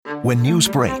When news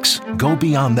breaks, go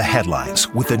beyond the headlines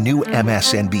with the new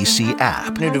MSNBC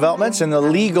app. New developments in the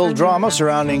legal drama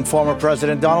surrounding former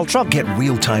President Donald Trump. Get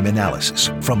real-time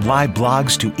analysis from live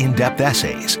blogs to in-depth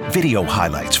essays, video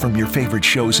highlights from your favorite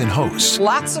shows and hosts.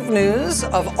 Lots of news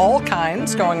of all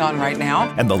kinds going on right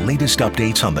now. And the latest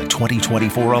updates on the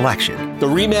 2024 election. The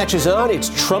rematch is on.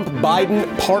 It's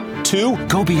Trump-Biden Part 2.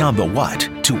 Go beyond the what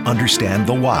to understand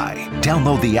the why.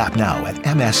 Download the app now at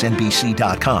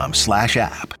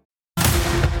msnbc.com/app.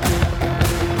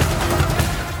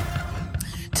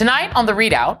 Tonight on the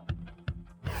ReidOut.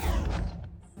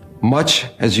 Much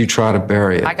as you try to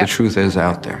bury it, the truth is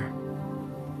out there.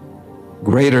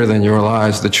 Greater than your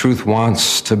lies, the truth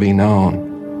wants to be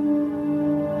known.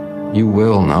 You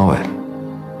will know it.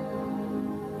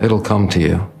 It'll come to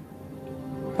you,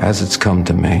 as it's come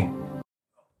to me.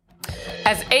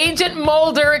 As Agent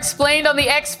Mulder explained on the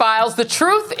X-Files, the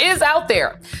truth is out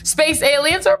there. Space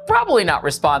aliens are probably not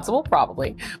responsible,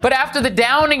 But after the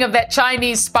downing of that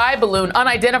Chinese spy balloon,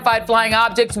 unidentified flying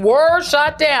objects were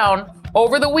shot down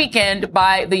over the weekend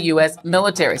by the U.S.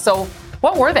 military. So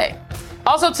what were they?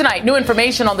 Also tonight, new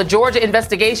information on the Georgia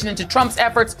investigation into Trump's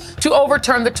efforts to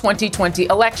overturn the 2020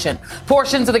 election.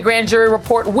 Portions of the grand jury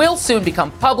report will soon become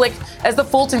public as the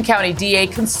Fulton County DA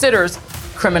considers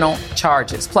criminal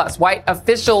charges. Plus, white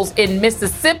officials in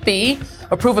Mississippi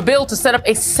approve a bill to set up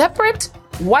a separate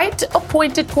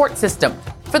white-appointed court system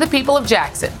for the people of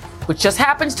Jackson, which just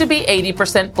happens to be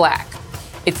 80% black.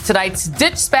 It's tonight's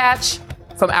dispatch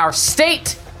from our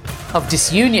state of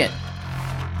Disunion.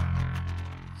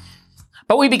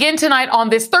 But we begin tonight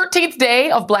on this 13th day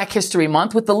of Black History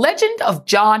Month with the legend of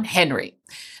John Henry.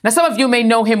 Now, some of you may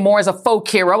know him more as a folk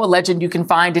hero, a legend you can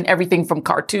find in everything from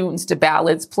cartoons to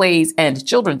ballads, plays, and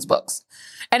children's books.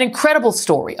 An incredible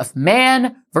story of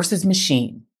man versus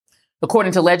machine.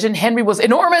 According to legend, Henry was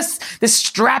enormous, this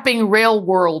strapping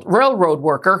railroad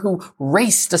worker who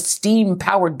raced a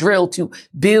steam-powered drill to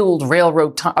build a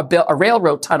railroad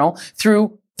tunnel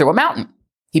through a mountain.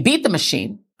 He beat the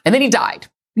machine, and then he died,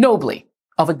 nobly,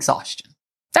 of exhaustion.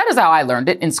 That is how I learned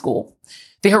it in school.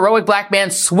 The heroic black man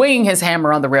swinging his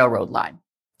hammer on the railroad line.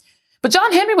 But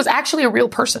John Henry was actually a real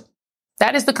person.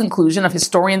 That is the conclusion of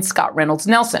historian Scott Reynolds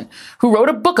Nelson, who wrote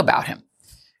a book about him.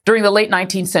 During the late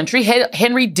 19th century,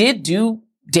 Henry did do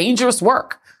dangerous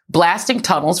work, blasting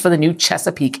tunnels for the new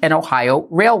Chesapeake and Ohio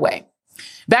Railway.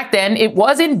 Back then, it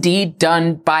was indeed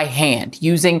done by hand,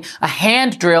 using a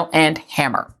hand drill and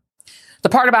hammer. The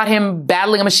part about him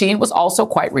battling a machine was also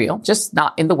quite real, just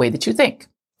not in the way that you think.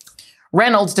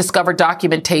 Reynolds discovered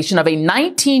documentation of a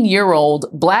 19-year-old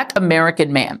black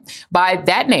American man by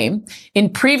that name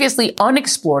in previously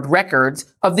unexplored records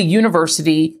of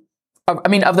the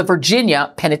of the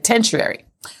Virginia Penitentiary,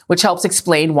 which helps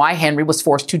explain why Henry was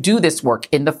forced to do this work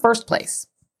in the first place.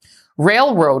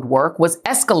 Railroad work was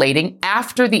escalating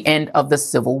after the end of the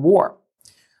Civil War.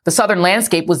 The Southern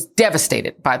landscape was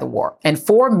devastated by the war, and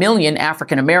 4 million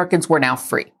African Americans were now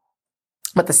free.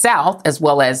 But the South, as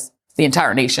well as the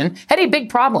entire nation, had a big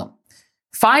problem: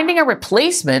 finding a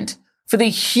replacement for the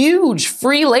huge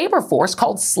free labor force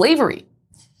called slavery.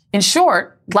 In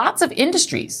short, lots of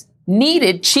industries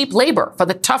needed cheap labor for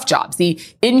the tough jobs, the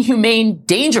inhumane,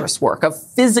 dangerous work of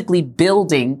physically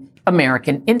building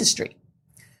American industry.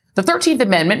 The 13th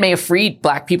Amendment may have freed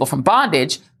black people from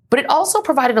bondage, but it also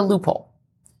provided a loophole.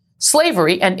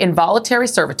 Slavery and involuntary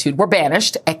servitude were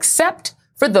banished except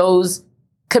for those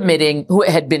who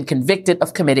had been convicted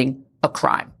of committing a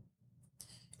crime.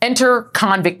 Enter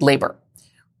convict labor,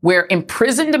 where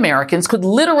imprisoned Americans could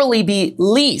literally be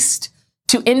leased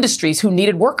to industries who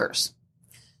needed workers.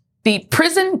 The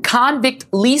prison convict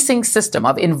leasing system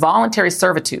of involuntary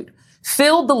servitude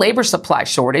filled the labor supply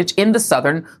shortage in the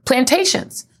Southern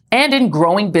plantations and in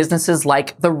growing businesses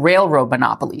like the railroad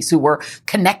monopolies who were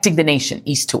connecting the nation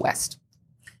east to west.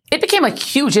 It became a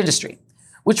huge industry,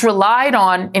 which relied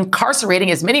on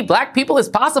incarcerating as many black people as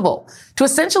possible to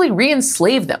essentially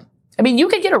re-enslave them. I mean, you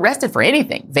could get arrested for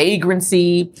anything: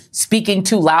 vagrancy, speaking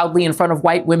too loudly in front of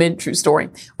white women, true story,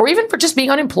 or even for just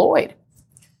being unemployed.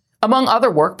 Among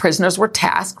other work, prisoners were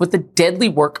tasked with the deadly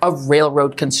work of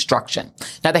railroad construction.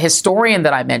 Now, the historian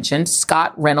that I mentioned,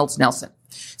 Scott Reynolds Nelson,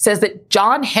 says that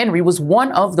John Henry was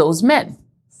one of those men.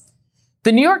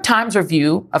 The New York Times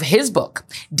review of his book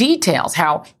details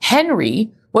how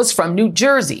Henry was from New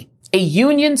Jersey, a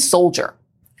Union soldier.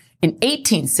 In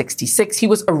 1866, he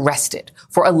was arrested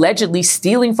for allegedly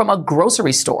stealing from a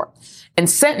grocery store and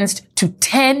sentenced to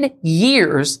 10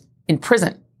 years in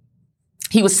prison.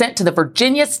 He was sent to the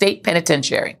Virginia State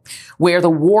Penitentiary, where the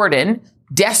warden,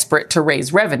 desperate to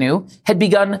raise revenue, had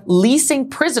begun leasing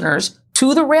prisoners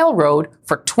to the railroad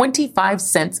for 25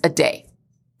 cents a day.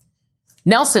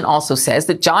 Nelson also says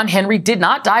that John Henry did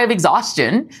not die of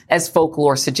exhaustion, as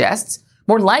folklore suggests.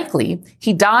 More likely,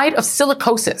 he died of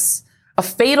silicosis, a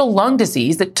fatal lung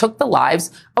disease that took the lives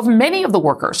of many of the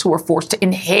workers who were forced to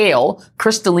inhale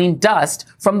crystalline dust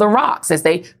from the rocks as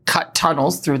they cut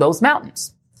tunnels through those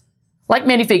mountains. Like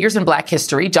many figures in Black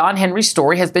history, John Henry's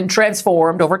story has been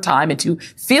transformed over time into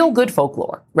feel-good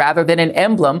folklore rather than an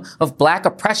emblem of Black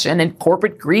oppression and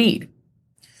corporate greed.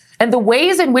 And the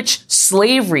ways in which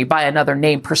slavery by another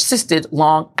name persisted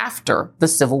long after the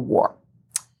Civil War.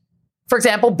 For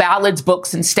example, ballads,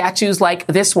 books, and statues like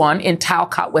this one in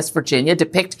Talcott, West Virginia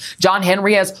depict John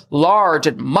Henry as large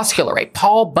and muscular, a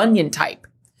Paul Bunyan type.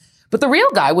 But the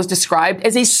real guy was described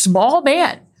as a small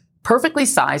man, perfectly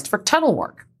sized for tunnel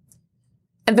work.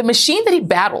 And the machine that he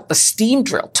battled, the steam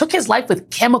drill, took his life with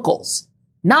chemicals,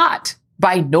 not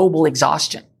by noble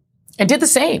exhaustion, and did the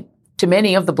same to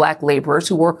many of the Black laborers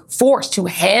who were forced to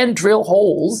hand drill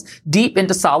holes deep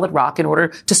into solid rock in order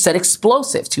to set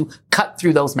explosives to cut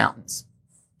through those mountains.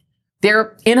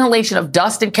 Their inhalation of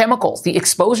dust and chemicals, the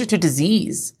exposure to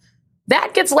disease,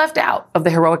 that gets left out of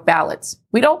the heroic ballads.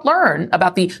 We don't learn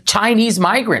about the Chinese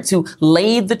migrants who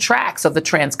laid the tracks of the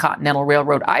Transcontinental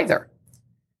Railroad either.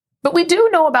 But we do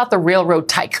know about the railroad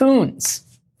tycoons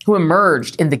who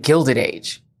emerged in the Gilded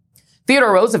Age.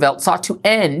 Theodore Roosevelt sought to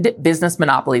end business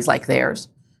monopolies like theirs,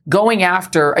 going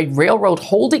after a railroad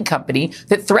holding company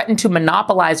that threatened to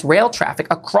monopolize rail traffic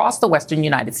across the western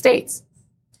United States.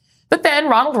 But then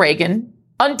Ronald Reagan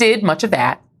undid much of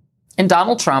that, and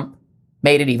Donald Trump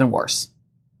made it even worse.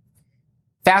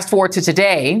 Fast forward to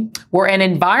today, where an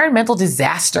environmental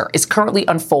disaster is currently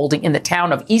unfolding in the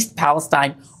town of East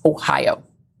Palestine, Ohio.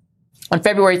 On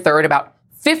February 3rd, about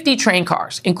 50 train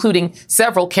cars, including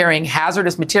several carrying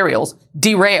hazardous materials,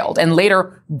 derailed and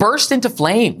later burst into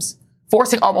flames,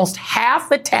 forcing almost half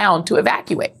the town to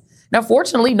evacuate. Now,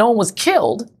 fortunately, no one was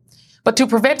killed, but to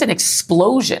prevent an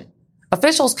explosion,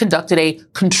 officials conducted a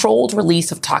controlled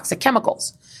release of toxic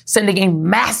chemicals, sending a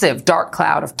massive dark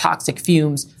cloud of toxic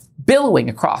fumes billowing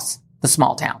across the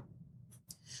small town.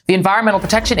 The Environmental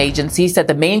Protection Agency said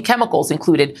the main chemicals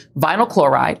included vinyl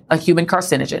chloride, a human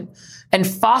carcinogen, and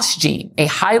phosgene, a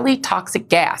highly toxic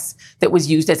gas that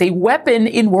was used as a weapon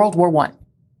in World War I.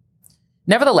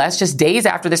 Nevertheless, just days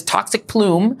after this toxic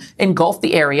plume engulfed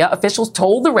the area, officials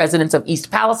told the residents of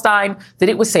East Palestine that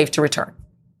it was safe to return.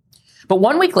 But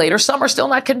 1 week later, some are still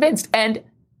not convinced. And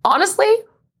honestly,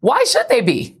 why should they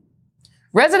be?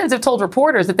 Residents have told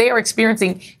reporters that they are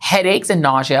experiencing headaches and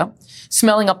nausea,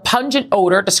 smelling a pungent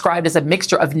odor described as a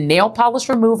mixture of nail polish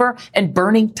remover and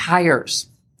burning tires.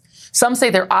 Some say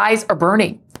their eyes are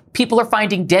burning. People are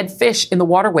finding dead fish in the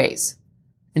waterways.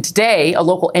 And today, a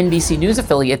local NBC News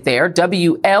affiliate there,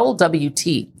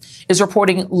 WLWT, is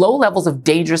reporting low levels of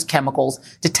dangerous chemicals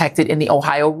detected in the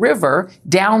Ohio River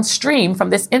downstream from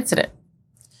this incident.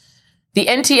 The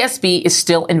NTSB is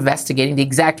still investigating the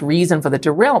exact reason for the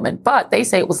derailment, but they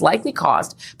say it was likely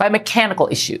caused by mechanical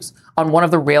issues on one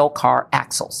of the rail car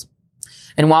axles.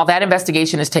 And while that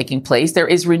investigation is taking place, there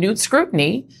is renewed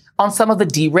scrutiny on some of the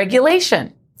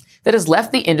deregulation that has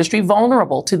left the industry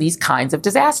vulnerable to these kinds of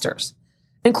disasters,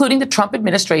 including the Trump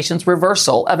administration's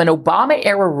reversal of an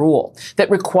Obama-era rule that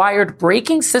required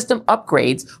braking system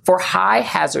upgrades for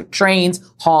high-hazard trains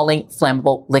hauling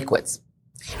flammable liquids,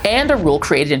 and a rule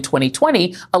created in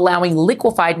 2020 allowing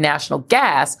liquefied natural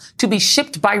gas to be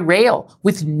shipped by rail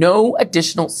with no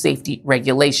additional safety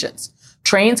regulations.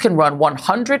 Trains can run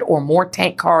 100 or more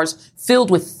tank cars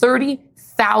filled with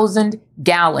 30,000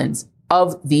 gallons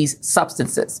of these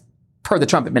substances, per the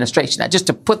Trump administration. Now, just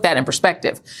to put that in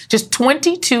perspective, just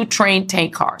 22 train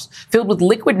tank cars filled with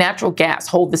liquid natural gas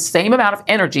hold the same amount of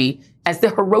energy as the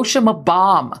Hiroshima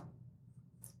bomb.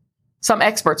 Some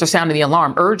experts are sounding the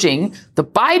alarm, urging the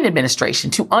Biden administration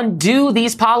to undo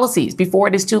these policies before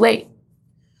it is too late.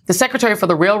 The Secretary for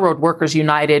the Railroad Workers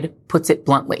United puts it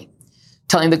bluntly,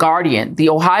 telling The Guardian the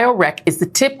Ohio wreck is the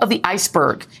tip of the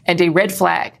iceberg and a red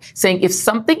flag, saying if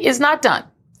something is not done,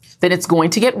 then it's going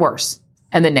to get worse,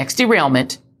 and the next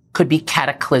derailment could be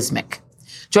cataclysmic.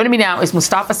 Joining me now is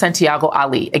Mustafa Santiago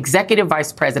Ali, Executive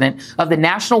Vice President of the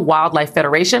National Wildlife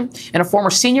Federation and a former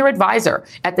senior advisor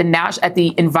at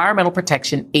the Environmental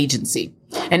Protection Agency,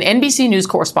 and NBC News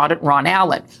correspondent Ron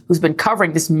Allen, who's been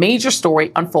covering this major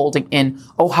story unfolding in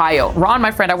Ohio. Ron,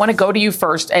 my friend, I want to go to you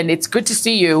first, and it's good to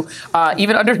see you,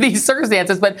 even under these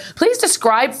circumstances, but please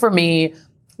describe for me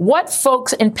what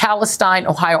folks in Palestine,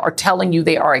 Ohio, are telling you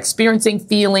they are experiencing,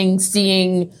 feeling,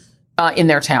 seeing in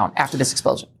their town after this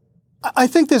explosion. I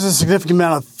think there's a significant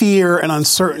amount of fear and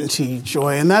uncertainty,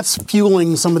 Joy, and that's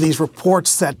fueling some of these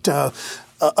reports that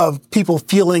people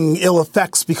feeling ill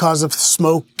effects because of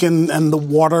smoke and the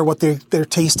water, what they're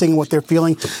tasting, what they're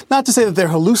feeling. Not to say that they're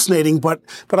hallucinating, but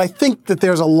I think that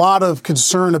there's a lot of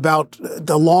concern about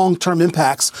the long-term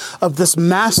impacts of this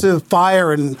massive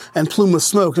fire and plume of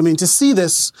smoke. I mean, to see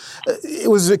this, it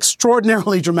was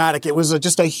extraordinarily dramatic. It was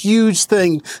just a huge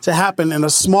thing to happen in a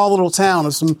small little town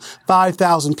of some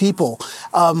 5,000 people.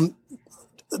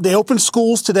 They opened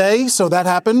schools today, so that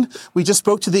happened. We just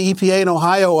spoke to the EPA in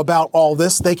Ohio about all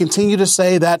this. They continue to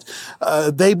say that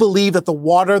they believe that the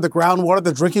water, the groundwater,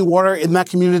 the drinking water in that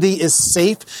community is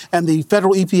safe, and the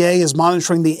federal EPA is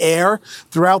monitoring the air.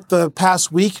 Throughout the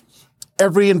past week,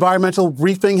 every environmental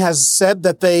briefing has said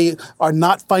that they are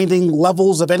not finding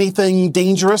levels of anything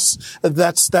dangerous.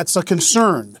 That's a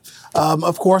concern.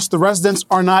 Of course, the residents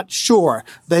are not sure.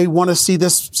 They want to see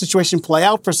this situation play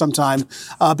out for some time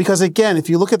because, again, if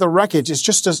you look at the wreckage, it's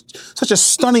just such a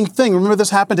stunning thing. Remember,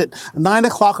 this happened at 9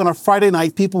 o'clock on a Friday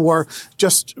night. People were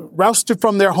just rousted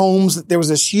from their homes. There was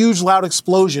this huge, loud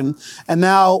explosion. And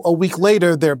now, a week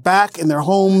later, they're back in their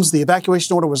homes. The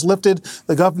evacuation order was lifted.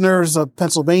 The governors of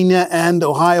Pennsylvania and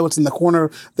Ohio, it's in the corner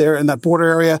there in that border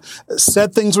area,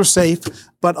 said things were safe,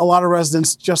 but a lot of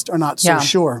residents just are not so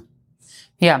sure.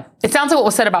 Yeah. It sounds like what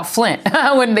was said about Flint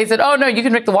when they said, oh, no, you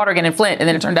can drink the water again in Flint. And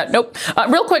then it turned out, nope.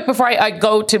 Real quick, before I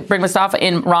go to bring Mustafa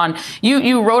in, Ron,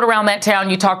 you rode around that town.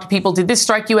 You talked to people. Did this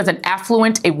strike you as an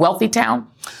affluent, a wealthy town?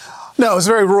 No, it was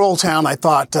a very rural town, I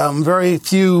thought. Very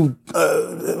few,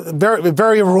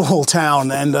 very rural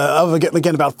town, and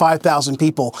again, about 5,000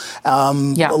 people.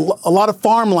 A lot of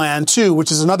farmland, too,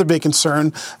 which is another big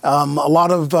concern. A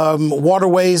lot of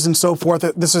waterways and so forth.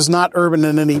 This is not urban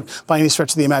by any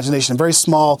stretch of the imagination. Very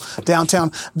small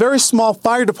downtown. Very small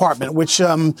fire department, which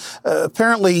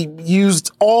apparently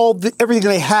used everything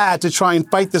they had to try and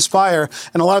fight this fire,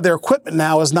 and a lot of their equipment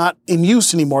now is not in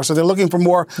use anymore, so they're looking for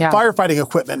more firefighting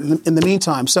equipment in the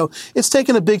meantime. So it's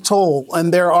taken a big toll.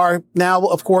 And there are now,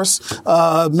 of course,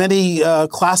 many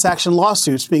class action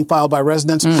lawsuits being filed by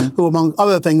residents who, among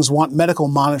other things, want medical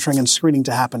monitoring and screening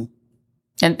to happen.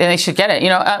 And they should get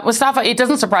it. Mustafa, it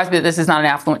doesn't surprise me that this is not an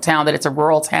affluent town, that it's a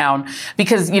rural town,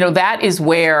 because, that is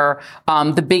where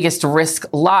the biggest risk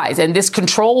lies. And this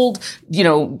controlled,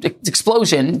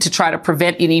 explosion to try to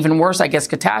prevent an even worse, I guess,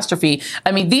 catastrophe.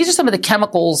 I mean, these are some of the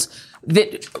chemicals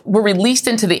that were released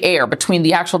into the air between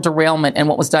the actual derailment and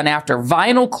what was done after.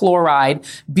 Vinyl chloride,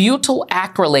 butyl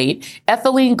acrylate,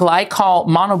 ethylene glycol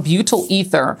monobutyl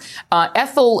ether,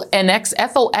 ethyl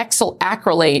exyl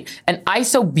acrylate, and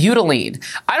isobutylene.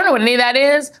 I don't know what any of that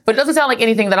is, but it doesn't sound like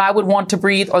anything that I would want to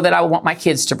breathe or that I would want my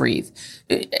kids to breathe.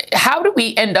 How do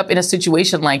we end up in a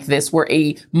situation like this where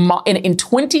in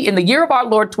the year of our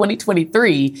Lord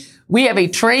 2023, we have a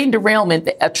train derailment,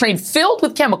 a train filled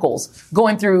with chemicals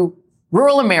going through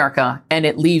rural America, and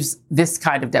it leaves this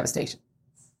kind of devastation?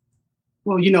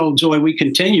 Well, Joy, we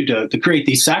continue to create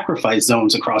these sacrifice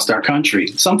zones across our country.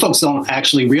 Some folks don't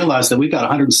actually realize that we've got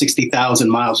 160,000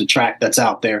 miles of track that's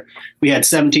out there. We had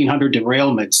 1,700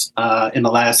 derailments in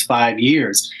the last 5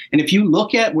 years. And if you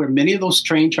look at where many of those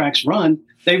train tracks run,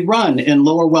 they run in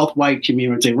lower wealth white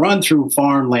communities. They run through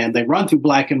farmland. They run through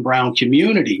black and brown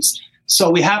communities. So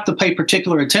we have to pay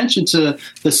particular attention to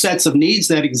the sets of needs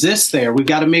that exist there. We've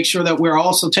got to make sure that we're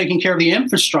also taking care of the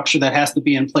infrastructure that has to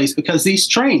be in place, because these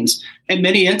trains, in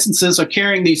many instances, are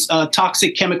carrying these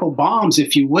toxic chemical bombs,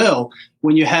 if you will,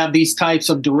 when you have these types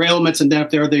of derailments, and then if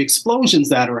there are the explosions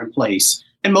that are in place.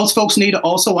 And most folks need to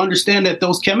also understand that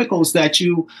those chemicals that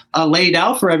you laid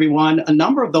out for everyone, a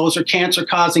number of those are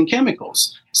cancer-causing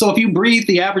chemicals. So if you breathe,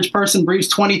 the average person breathes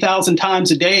 20,000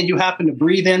 times a day, and you happen to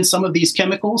breathe in some of these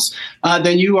chemicals,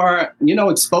 then you are,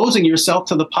 exposing yourself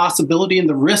to the possibility and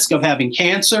the risk of having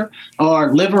cancer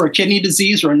or liver or kidney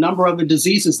disease or a number of other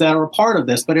diseases that are a part of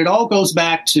this. But it all goes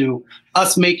back to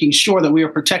us making sure that we are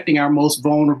protecting our most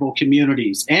vulnerable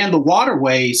communities. And the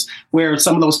waterways where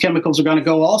some of those chemicals are going to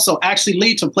go also actually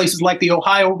lead to places like the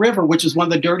Ohio River, which is one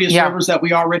of the dirtiest rivers that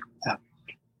we already have.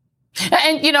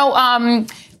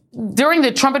 And, during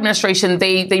the Trump administration,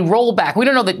 they rolled back. We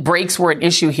don't know that brakes were an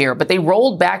issue here, but they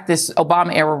rolled back this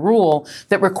Obama-era rule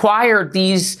that required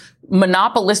these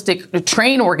monopolistic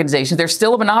train organizations, they're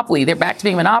still a monopoly, they're back to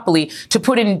being a monopoly, to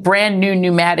put in brand new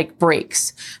pneumatic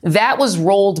brakes. That was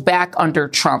rolled back under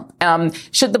Trump.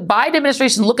 Should the Biden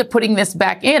administration look at putting this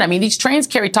back in? I mean, these trains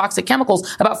carry toxic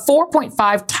chemicals. About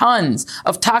 4.5 tons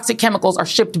of toxic chemicals are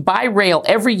shipped by rail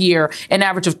every year. An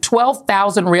average of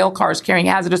 12,000 rail cars carrying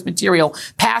hazardous material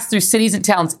pass through cities and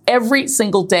towns every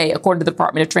single day, according to the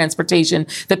Department of Transportation.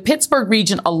 The Pittsburgh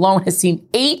region alone has seen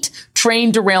 8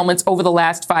 train derailments over the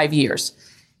last 5 years.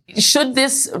 should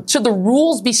the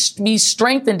rules be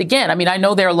strengthened again? I mean, I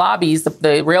know their lobbies,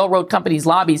 the railroad companies'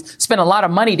 lobbies, spend a lot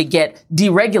of money to get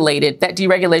deregulated. That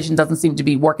deregulation doesn't seem to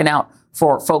be working out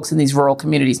for folks in these rural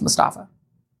communities, Mustafa.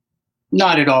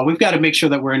 Not at all. We've got to make sure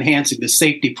that we're enhancing the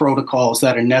safety protocols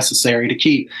that are necessary to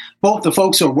keep both the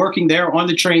folks who are working there on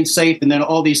the train safe and then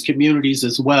all these communities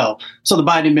as well. So the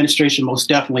Biden administration most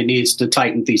definitely needs to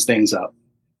tighten these things up.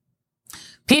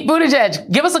 Pete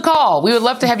Buttigieg, give us a call. We would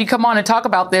love to have you come on and talk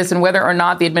about this and whether or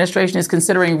not the administration is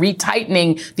considering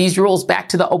retightening these rules back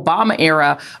to the Obama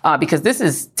era, because this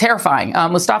is terrifying.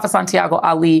 Mustafa Santiago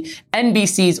Ali,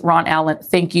 NBC's Ron Allen,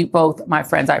 thank you both, my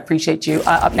friends. I appreciate you.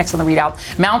 Up next on the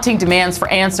ReidOut, mounting demands for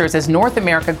answers as North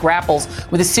America grapples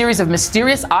with a series of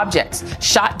mysterious objects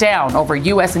shot down over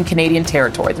U.S. and Canadian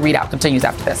territory. The ReidOut continues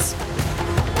after this.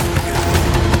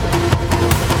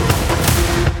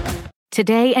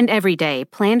 Today and every day,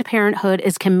 Planned Parenthood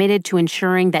is committed to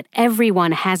ensuring that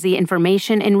everyone has the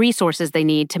information and resources they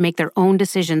need to make their own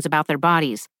decisions about their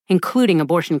bodies, including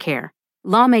abortion care.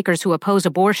 Lawmakers who oppose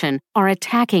abortion are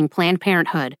attacking Planned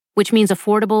Parenthood, which means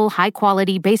affordable,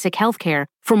 high-quality, basic health care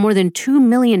for more than 2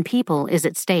 million people is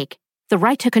at stake. The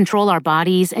right to control our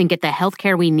bodies and get the health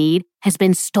care we need has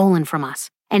been stolen from us.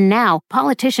 And now,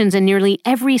 politicians in nearly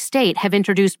every state have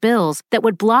introduced bills that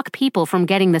would block people from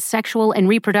getting the sexual and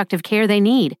reproductive care they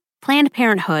need. Planned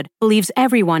Parenthood believes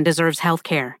everyone deserves health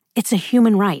care. It's a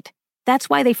human right. That's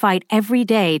why they fight every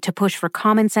day to push for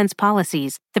common-sense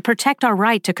policies that protect our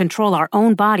right to control our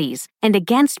own bodies and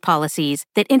against policies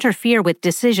that interfere with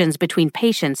decisions between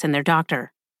patients and their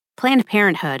doctor. Planned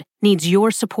Parenthood needs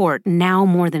your support now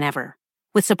more than ever.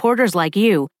 With supporters like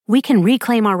you, we can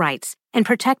reclaim our rights and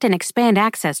protect and expand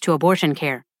access to abortion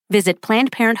care. Visit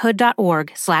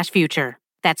PlannedParenthood.org/future.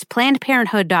 That's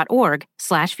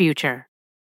PlannedParenthood.org/future.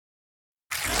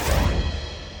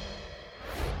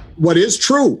 What is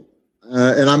true,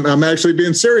 and I'm actually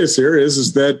being serious here,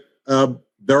 is that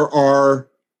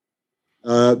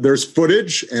there's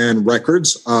footage and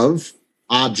records of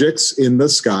objects in the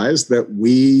skies that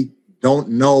we don't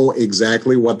know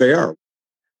exactly what they are.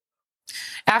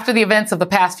 After the events of the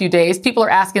past few days, people are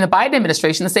asking the Biden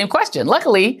administration the same question.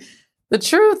 Luckily, the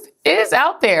truth is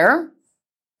out there,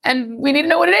 and we need to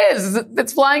know what it is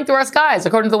that's flying through our skies.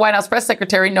 According to the White House press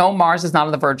secretary, no, Mars is not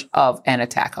on the verge of an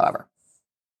attack, however.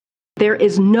 There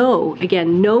is no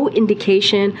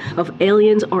indication of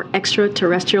aliens or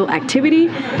extraterrestrial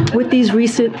activity with these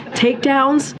recent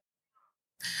takedowns.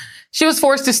 She was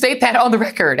forced to state that on the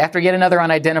record after yet another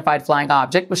unidentified flying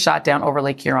object was shot down over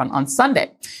Lake Huron on Sunday.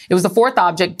 It was the fourth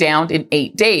object downed in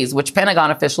 8 days, which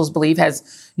Pentagon officials believe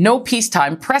has no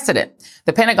peacetime precedent.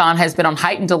 The Pentagon has been on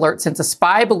heightened alert since a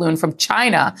spy balloon from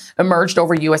China emerged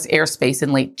over U.S. airspace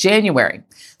in late January.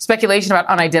 Speculation about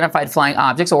unidentified flying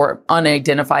objects, or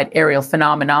unidentified aerial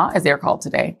phenomena, as they're called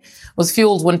today, was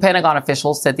fueled when Pentagon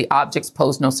officials said the objects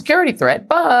posed no security threat,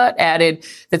 but added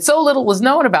that so little was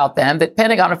known about them that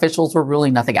Pentagon officials were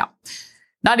ruling nothing out.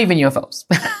 Not even UFOs.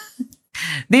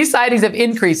 These sightings have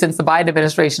increased since the Biden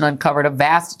administration uncovered a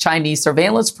vast Chinese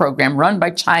surveillance program run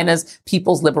by China's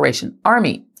People's Liberation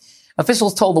Army.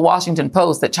 Officials told the Washington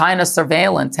Post that China's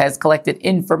surveillance has collected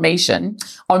information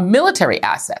on military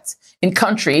assets in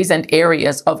countries and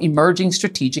areas of emerging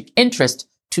strategic interest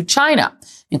to China,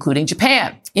 including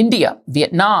Japan, India,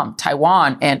 Vietnam,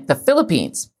 Taiwan, and the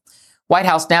Philippines. White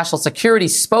House National Security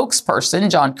spokesperson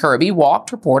John Kirby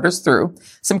walked reporters through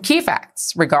some key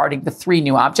facts regarding the 3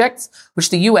 new objects, which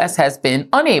the U.S. has been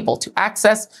unable to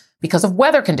access because of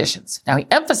weather conditions. Now, he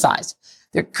emphasized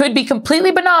there could be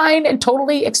completely benign and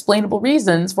totally explainable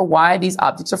reasons for why these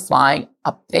objects are flying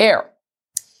up there,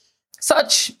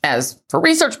 such as for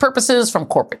research purposes from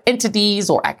corporate entities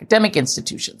or academic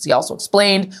institutions. He also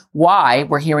explained why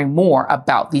we're hearing more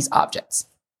about these objects.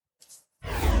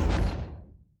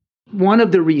 One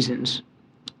of the reasons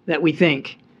that we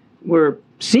think we're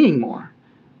seeing more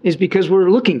is because we're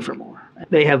looking for more.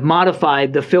 They have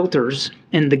modified the filters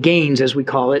and the gains, as we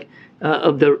call it,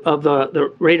 of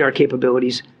the radar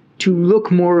capabilities to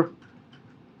look more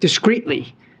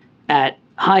discreetly at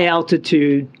high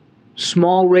altitude,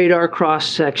 small radar cross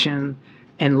section,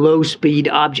 and low speed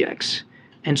objects.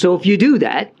 And so if you do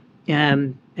that,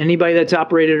 anybody that's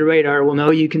operated a radar will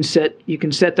know you can set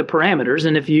the parameters.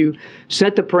 And if you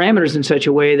set the parameters in such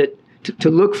a way that to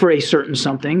look for a certain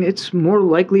something, it's more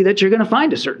likely that you're going to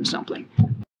find a certain something.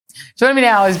 Joining me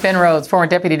now is Ben Rhodes, former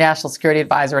Deputy National Security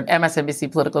Advisor and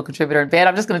MSNBC political contributor. And Ben,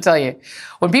 I'm just going to tell you,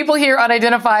 when people hear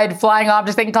unidentified flying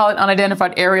objects, they can call it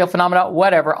unidentified aerial phenomena,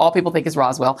 whatever. All people think is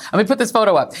Roswell. I'm going to put this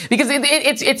photo up because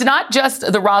it's not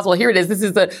just the Roswell. Here it is. This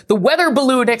is the weather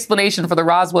balloon explanation for the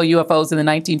Roswell UFOs in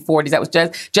the 1940s. That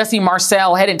was Jesse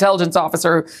Marcel, head intelligence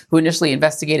officer who initially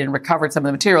investigated and recovered some of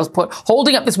the materials,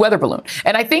 holding up this weather balloon.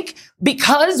 And I think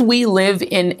because we live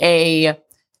in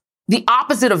the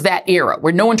opposite of that era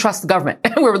where no one trusts the government,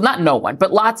 where not no one,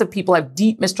 but lots of people have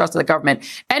deep mistrust of the government.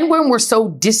 And when we're so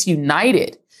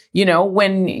disunited,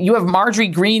 when you have Marjorie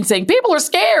Greene saying people are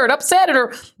scared, upset,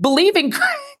 or believing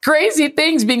crazy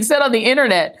things being said on the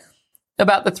internet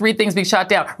about the 3 things being shot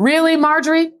down. Really,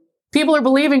 Marjorie? People are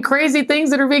believing crazy things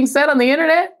that are being said on the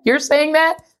internet? You're saying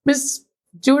that, Miss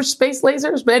Jewish Space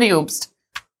Lasers? But anywho,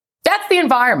 that's the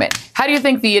environment. How do you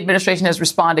think the administration has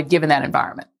responded given that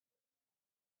environment?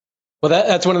 Well,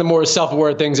 that's one of the more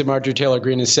self-aware things that Marjorie Taylor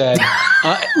Greene has said.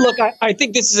 Look, I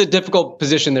think this is a difficult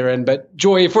position they're in. But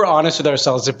Joy, if we're honest with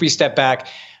ourselves, if we step back,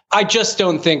 I just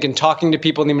don't think in talking to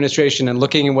people in the administration and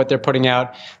looking at what they're putting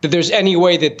out, that there's any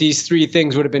way that these 3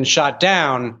 things would have been shot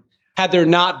down had there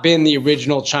not been the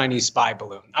original Chinese spy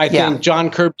balloon. I think John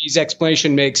Kirby's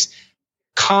explanation makes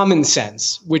common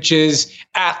sense, which is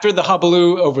after the hubbub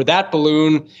over that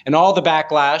balloon and all the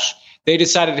backlash, they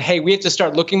decided, hey, we have to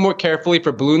start looking more carefully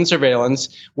for balloon surveillance.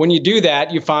 When you do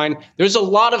that, you find there's a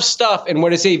lot of stuff in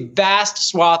what is a vast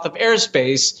swath of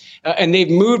airspace, and they've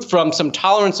moved from some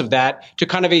tolerance of that to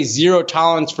kind of a zero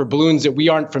tolerance for balloons that we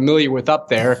aren't familiar with up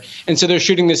there. And so they're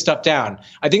shooting this stuff down.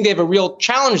 I think they have a real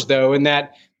challenge, though, in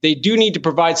that they do need to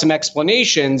provide some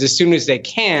explanations as soon as they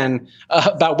can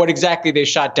about what exactly they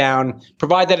shot down,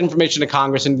 provide that information to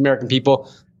Congress and the American people.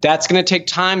 That's going to take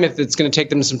time if it's going to take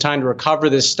them some time to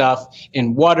recover this stuff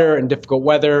in water and difficult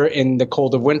weather in the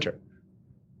cold of winter.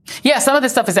 Yeah, some of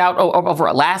this stuff is out over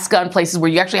Alaska and places where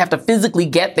you actually have to physically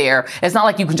get there. It's not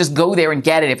like you can just go there and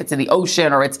get it if it's in the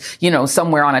ocean or it's,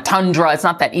 somewhere on a tundra. It's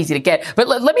not that easy to get. But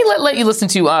let me let you listen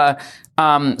to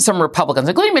some Republicans,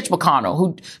 including Mitch McConnell,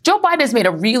 who Joe Biden has made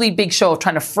a really big show of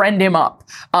trying to friend him up.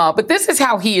 But this is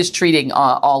how he is treating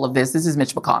all of this. This is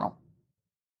Mitch McConnell.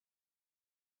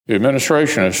 The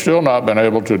administration has still not been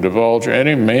able to divulge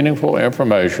any meaningful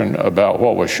information about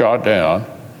what was shot down.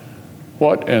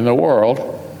 What in the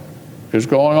world is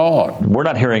going on? We're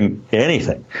not hearing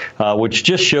anything, which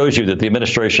just shows you that the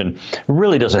administration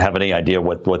really doesn't have any idea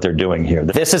what they're doing here.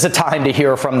 This is a time to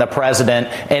hear from the president.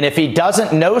 And if he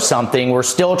doesn't know something, we're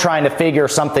still trying to figure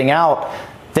something out,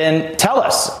 then tell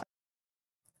us.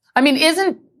 I mean,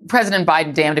 isn't President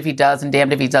Biden damned if he does and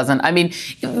damned if he doesn't? I mean,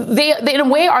 they in a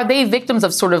way, are they victims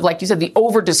of sort of, like you said, the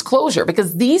over-disclosure?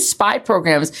 Because these spy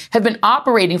programs have been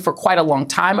operating for quite a long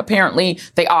time, apparently.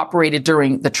 They operated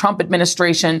during the Trump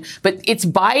administration. But it's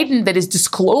Biden that is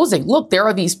disclosing, look, there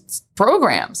are these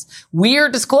programs. We're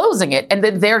disclosing it. And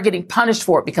then they're getting punished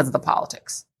for it because of the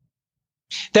politics.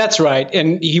 That's right.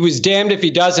 And he was damned if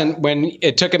he doesn't when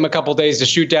it took him a couple of days to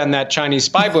shoot down that Chinese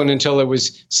spy balloon until it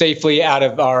was safely out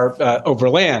of our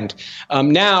overland.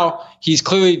 Now he's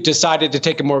clearly decided to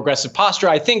take a more aggressive posture.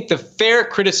 I think the fair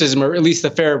criticism, or at least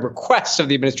the fair request of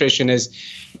the administration, is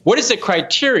what is the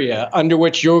criteria under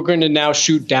which you're going to now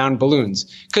shoot down balloons?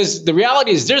 Because the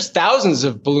reality is there's thousands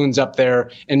of balloons up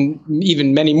there and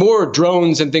even many more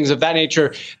drones and things of that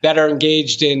nature that are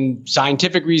engaged in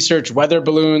scientific research, weather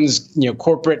balloons,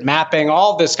 corporate mapping,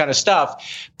 all this kind of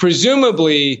stuff.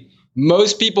 Presumably,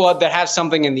 most people that have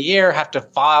something in the air have to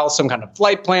file some kind of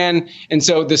flight plan. And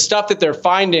so the stuff that they're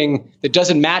finding that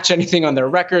doesn't match anything on their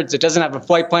records, it doesn't have a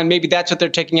flight plan, maybe that's what they're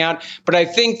taking out. But I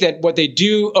think that what they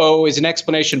do owe is an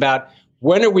explanation about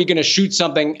when are we going to shoot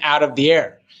something out of the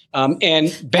air?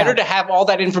 And better to have all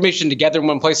that information together in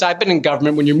one place. I've been in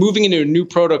government. When you're moving into a new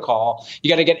protocol, you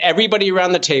got to get everybody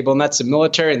around the table, and that's the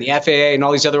military and the FAA and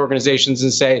all these other organizations,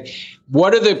 and say,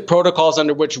 what are the protocols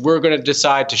under which we're going to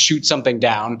decide to shoot something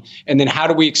down? And then how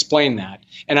do we explain that?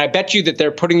 And I bet you that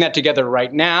they're putting that together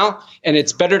right now. And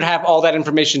it's better to have all that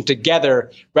information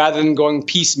together rather than going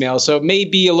piecemeal. So it may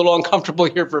be a little uncomfortable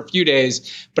here for a few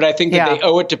days, but I think that they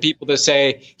owe it to people to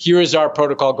say, here is our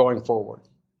protocol going forward.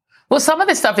 Well, some of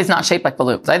this stuff is not shaped like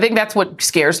balloons. I think that's what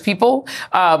scares people.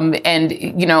 I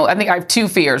think I have 2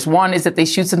 fears. One is that they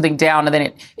shoot something down and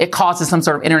then it causes some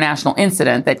sort of international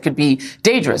incident that could be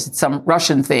dangerous. It's some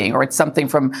Russian thing, or it's something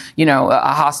from,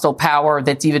 a hostile power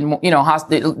that's even,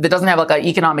 that doesn't have like an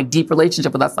economic deep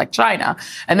relationship with us like China.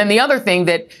 And then the other thing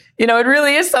that, it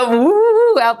really is some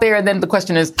woo out there. And then the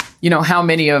question is, how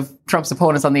many of Trump's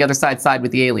opponents on the other side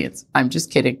with the aliens? I'm just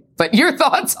kidding. But your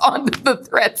thoughts on the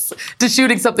threats to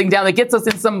shooting something down that gets us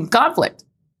in some conflict?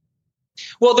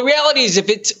 Well, the reality is if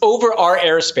it's over our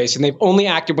airspace and they've only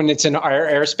acted when it's in our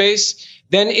airspace,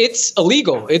 then it's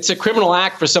illegal. It's a criminal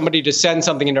act for somebody to send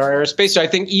something into our airspace. So I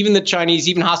think even the Chinese,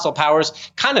 even hostile powers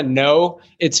kind of know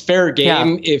it's fair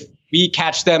game. Yeah. If we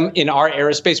catch them in our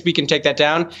airspace, we can take that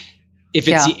down. If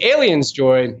it's the aliens,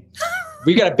 Joy,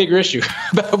 we got a bigger issue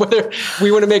about whether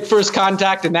we want to make first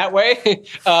contact in that way.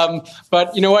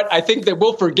 But you know what? I think that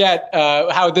we'll forget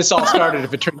how this all started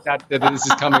if it turns out that this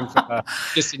is coming from a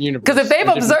distant universe. Because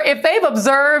if they've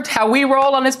observed how we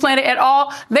roll on this planet at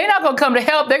all, they're not going to come to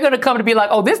help. They're going to come to be like,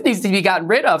 oh, this needs to be gotten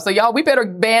rid of. So y'all, we better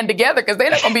band together because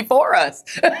they're not going to be for us.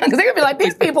 Because they're going to be like,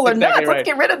 these people are nuts. Right. Let's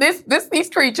get rid of this.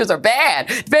 These creatures are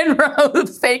bad. Ben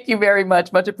Rose, thank you very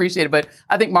much. Much appreciated. But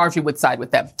I think Marjorie would side with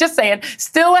them. Just saying.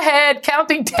 Still ahead.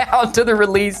 Counting down to the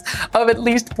release of at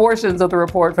least portions of the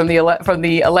report from the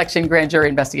election grand jury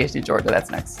investigation in Georgia. That's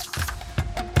next.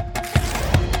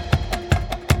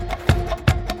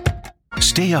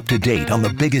 Stay up to date on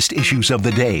the biggest issues of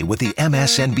the day with the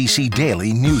MSNBC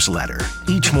Daily newsletter.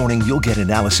 Each morning, you'll get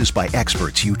analysis by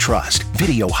experts you trust,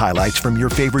 video highlights from your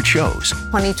favorite shows.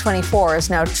 2024 is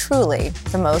now truly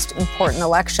the most important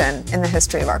election in the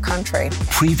history of our country.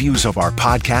 Previews of our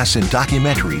podcasts and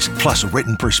documentaries, plus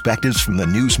written perspectives from the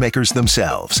newsmakers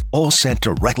themselves, all sent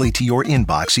directly to your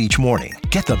inbox each morning.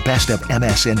 Get the best of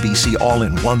MSNBC all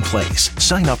in one place.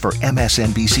 Sign up for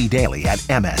MSNBC Daily at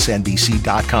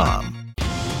msnbc.com.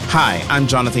 Hi, I'm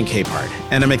Jonathan Capehart,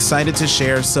 and I'm excited to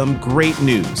share some great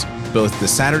news. Both the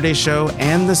Saturday Show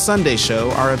and the Sunday Show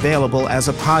are available as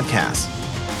a podcast.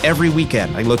 Every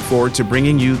weekend, I look forward to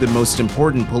bringing you the most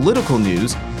important political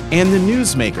news and the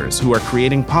newsmakers who are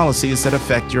creating policies that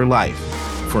affect your life.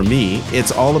 For me,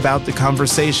 it's all about the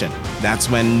conversation. That's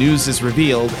when news is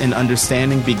revealed and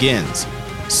understanding begins.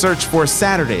 Search for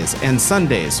Saturdays and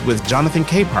Sundays with Jonathan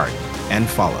Capehart and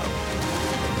follow.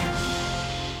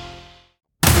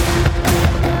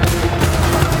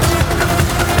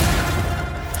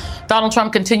 Donald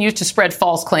Trump continues to spread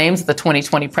false claims that the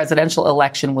 2020 presidential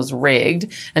election was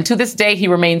rigged. And to this day, he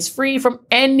remains free from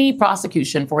any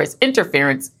prosecution for his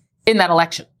interference in that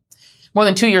election. More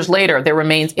than 2 years later, there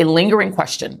remains a lingering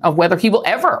question of whether he will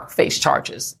ever face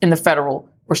charges in the federal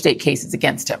or state cases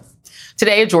against him.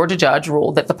 Today, a Georgia judge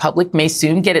ruled that the public may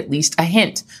soon get at least a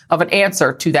hint of an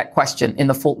answer to that question in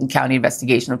the Fulton County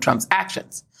investigation of Trump's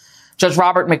actions. Judge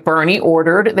Robert McBurney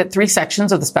ordered that 3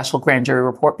 sections of the special grand jury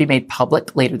report be made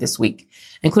public later this week,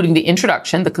 including the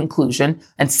introduction, the conclusion,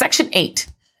 and Section 8,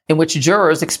 in which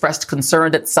jurors expressed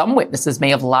concern that some witnesses may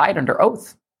have lied under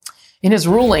oath. In his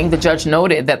ruling, the judge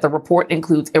noted that the report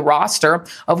includes a roster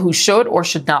of who should or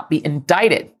should not be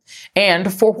indicted,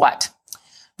 and for what.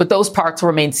 But those parts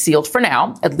remain sealed for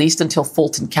now, at least until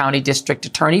Fulton County District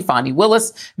Attorney Fonnie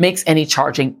Willis makes any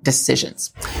charging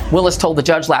decisions. Willis told the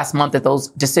judge last month that those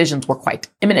decisions were quite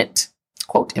imminent.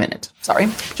 Quote, imminent. Sorry.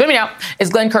 Joining me now is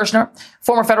Glenn Kirshner,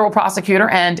 former federal prosecutor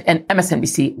and an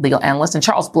MSNBC legal analyst, and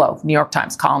Charles Blow, New York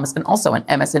Times columnist and also an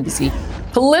MSNBC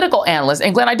political analyst.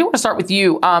 And Glenn, I do want to start with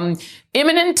you.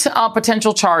 Imminent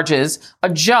potential charges. A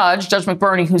judge, Judge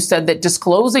McBurney, who said that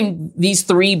disclosing these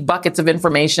 3 buckets of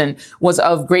information was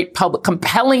of great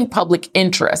compelling public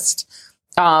interest.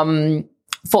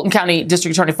 Fulton County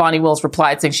District Attorney Fonnie Willis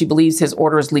replied saying she believes his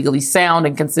order is legally sound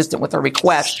and consistent with her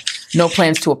request. No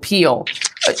plans to appeal.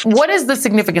 What is the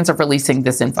significance of releasing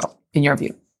this info, in your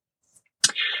view?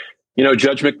 You know,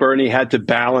 Judge McBurney had to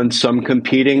balance some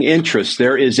competing interests.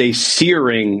 There is a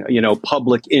searing,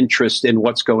 public interest in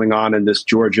what's going on in this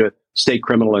Georgia state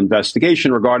criminal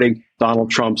investigation regarding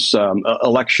Donald Trump's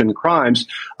election crimes.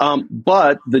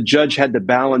 But the judge had to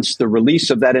balance the release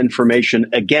of that information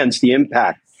against the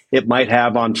impact it might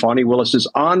have on Fonnie Willis's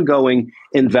ongoing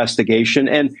investigation.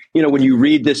 And, when you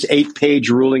read this 8-page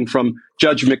ruling from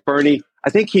Judge McBurney, I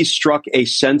think he struck a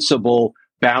sensible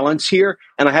balance here.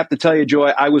 And I have to tell you, Joy,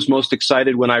 I was most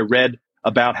excited when I read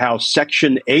about how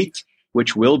Section 8,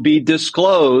 which will be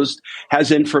disclosed,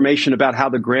 has information about how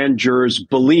the grand jurors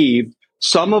believed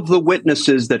some of the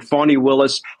witnesses that Fonnie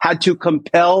Willis had to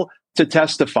compel to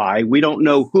testify. We don't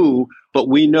know who, but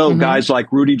we know guys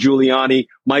like Rudy Giuliani,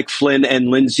 Mike Flynn, and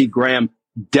Lindsey Graham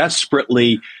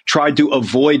desperately tried to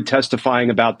avoid testifying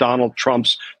about Donald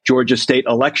Trump's Georgia state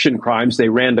election crimes. They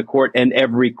ran to court, and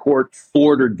every court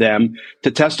ordered them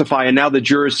to testify. And now the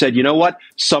jurors said, you know what?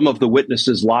 Some of the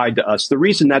witnesses lied to us. The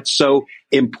reason that's so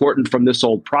important from this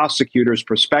old prosecutor's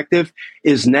perspective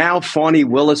is now Fonnie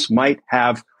Willis might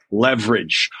have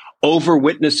leverage over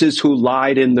witnesses who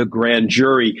lied in the grand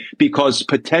jury, because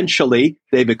potentially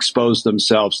they've exposed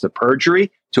themselves to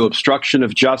perjury, to obstruction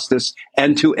of justice,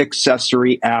 and to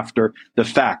accessory after the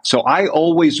fact. So I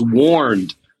always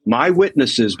warned my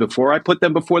witnesses before I put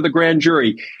them before the grand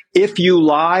jury. If you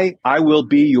lie, I will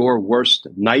be your worst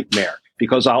nightmare,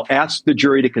 because I'll ask the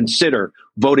jury to consider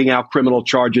voting out criminal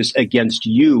charges against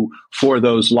you for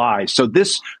those lies. So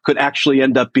this could actually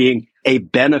end up being a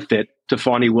benefit to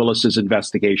Fani Willis's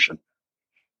investigation.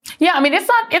 Yeah, I mean,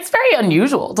 it's very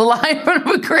unusual to lie in front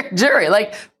of a grand jury.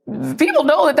 Like, people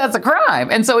know that that's a crime.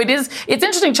 And so it's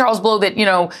interesting, Charles Blow, that,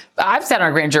 I've sat on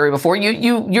a grand jury before.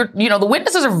 You're the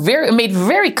witnesses are made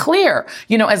very clear,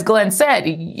 as Glenn said,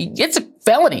 it's a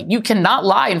felony. You cannot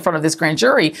lie in front of this grand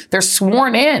jury. They're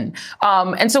sworn in.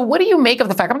 And so what do you make of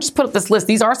the fact? I'm just put up this list.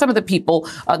 These are some of the people.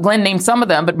 Glenn named some of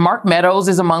them, but Mark Meadows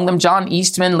is among them. John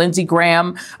Eastman, Lindsey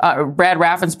Graham, Brad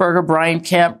Raffensperger, Brian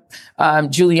Kemp,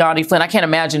 Giuliani, Flynn. I can't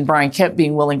imagine Brian Kemp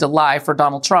being willing to lie for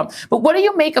Donald Trump. But what do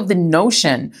you make of the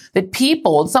notion that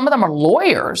people, some of them are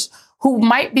lawyers, who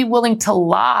might be willing to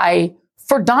lie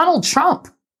for Donald Trump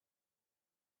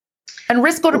and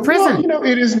risk go to prison? Well,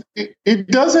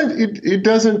 it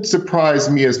doesn't surprise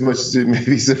me as much as it may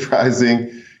be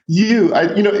surprising you.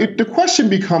 The question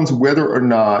becomes whether or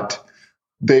not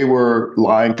they were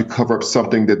lying to cover up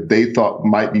something that they thought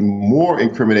might be more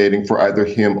incriminating for either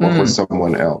him or for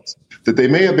someone else. That they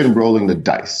may have been rolling the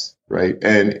dice, right?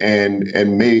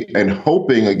 And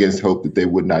hoping against hope that they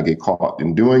would not get caught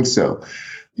in doing so.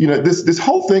 This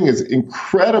whole thing is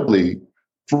incredibly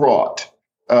fraught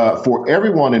for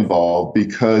everyone involved,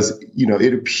 because,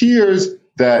 it appears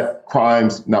that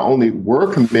crimes not only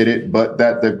were committed, but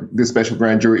that the special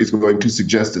grand jury is going to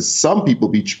suggest that some people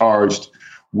be charged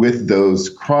with those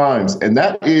crimes. And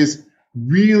that is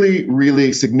really,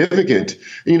 really significant.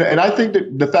 And I think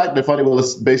that the fact that Fani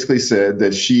Willis basically said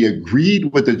that she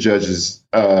agreed with the judge's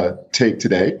take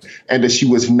today, and that she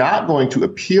was not going to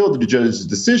appeal the judge's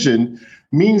decision,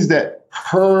 means that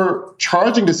her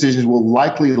charging decisions will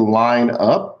likely line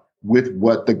up with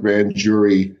what the grand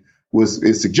jury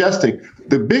is suggesting.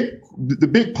 The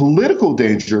big political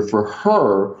danger for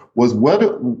her was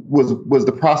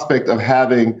the prospect of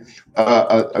having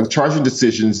a charging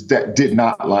decisions that did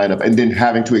not line up, and then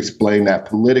having to explain that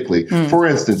politically. For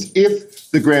instance, if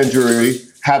the grand jury,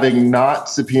 having not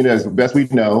subpoenaed, as best we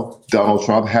know, Donald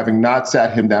Trump, having not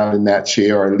sat him down in that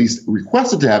chair, or at least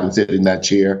requested to have him sit in that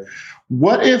chair,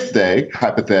 what if they,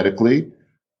 hypothetically,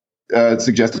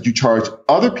 suggest that you charge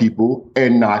other people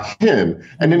and not him?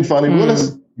 And then Fani Willis,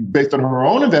 based on her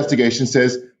own investigation,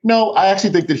 says, no, I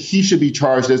actually think that he should be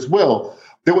charged as well.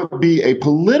 There would be a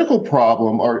political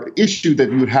problem or issue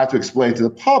that you would have to explain to the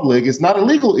public. It's not a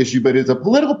legal issue, but it's a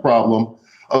political problem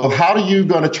of how are you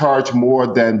going to charge more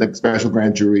than the special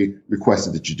grand jury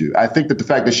requested that you do. I think that the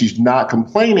fact that she's not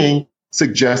complaining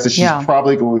suggests that she's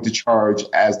probably going to charge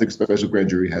as the special grand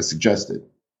jury has suggested.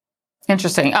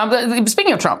 Interesting.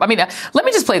 Speaking of Trump, let me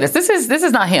just play this. This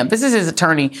is not him. This is his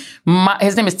attorney.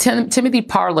 His name is Timothy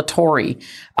Parlatore.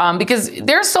 Because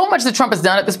there's so much that Trump has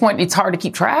done at this point, it's hard to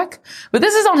keep track. But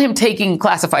this is on him taking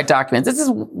classified documents. This is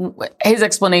his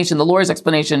explanation, the lawyer's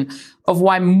explanation of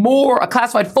why a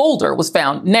classified folder was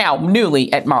found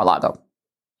newly at Mar-a-Lago.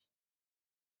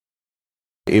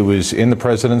 It was in the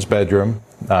president's bedroom.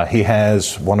 He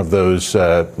has one of those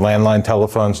landline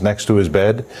telephones next to his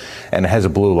bed, and it has a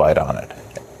blue light on it,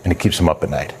 and it keeps him up at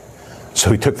night.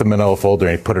 So he took the manila folder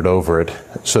and he put it over it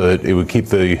so that it would keep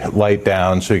the light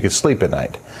down so he could sleep at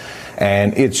night.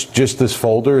 And it's just this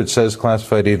folder. It says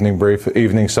classified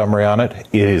evening summary on it.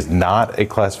 It is not a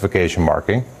classification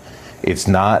marking. It's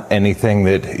not anything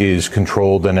that is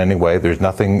controlled in any way. There's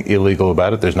nothing illegal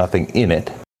about it. There's nothing in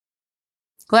it.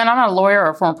 Glenn, I'm not a lawyer or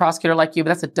a former prosecutor like you, but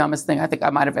that's the dumbest thing I think I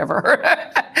might have ever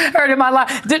heard in my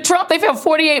life. They found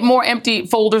 48 more empty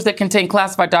folders that contain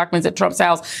classified documents at Trump's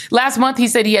house. Last month, he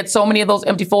said he had so many of those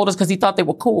empty folders because he thought they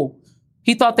were cool.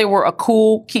 He thought they were a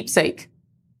cool keepsake.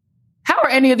 How are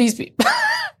any of these people?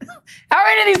 How are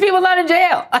any of these people not in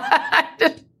jail?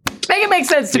 Make it make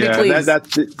sense to me,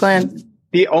 please. Glenn.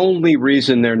 The only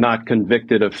reason they're not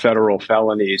convicted of federal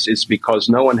felonies is because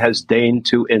no one has deigned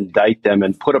to indict them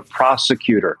and put a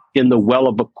prosecutor in the well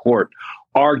of a court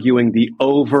arguing the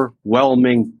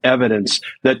overwhelming evidence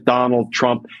that Donald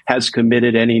Trump has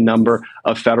committed any number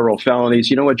of federal felonies.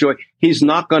 You know what, Joy? He's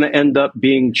not going to end up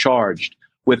being charged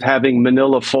with having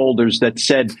manila folders that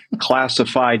said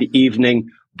classified evening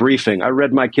briefing. I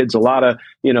read my kids a lot of,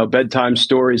 bedtime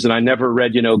stories, and I never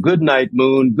read, good night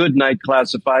moon, good night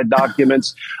classified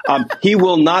documents. He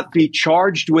will not be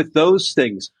charged with those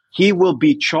things. He will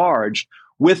be charged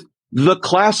with the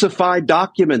classified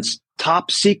documents,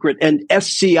 top secret and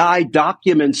SCI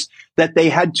documents that they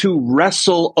had to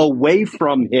wrestle away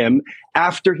from him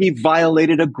after he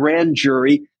violated a grand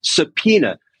jury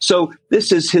subpoena. So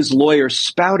this is his lawyer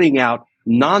spouting out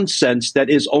nonsense that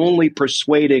is only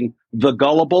persuading the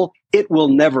gullible. It will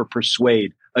never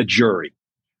persuade a jury.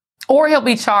 Or he'll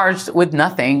be charged with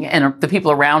nothing, and the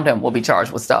people around him will be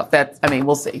charged with stuff.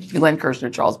 We'll see. Glenn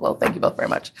Kirshner, Charles Will, thank you both very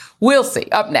much. We'll see.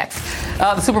 Up next,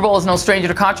 the Super Bowl is no stranger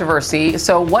to controversy.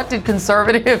 So what did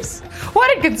conservatives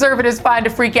find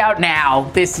to freak out now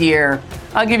this year?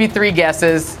 I'll give you 3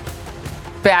 guesses.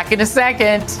 Back in a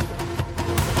second.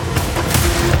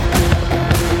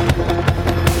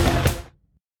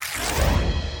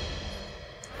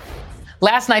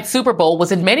 Last night's Super Bowl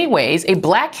was in many ways a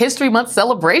Black History Month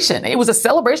celebration. It was a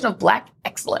celebration of Black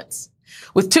excellence.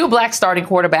 With 2 Black starting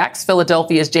quarterbacks,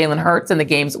 Philadelphia's Jalen Hurts and the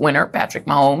game's winner, Patrick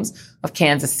Mahomes of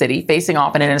Kansas City, facing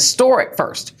off in an historic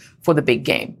first for the big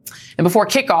game. And before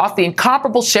kickoff, the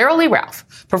incomparable Sheryl Lee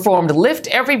Ralph performed Lift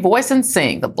Every Voice and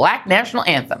Sing, the Black national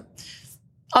anthem.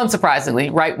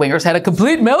 Unsurprisingly, right-wingers had a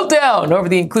complete meltdown over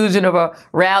the inclusion of a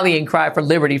rallying cry for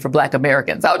liberty for Black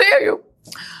Americans. How dare you?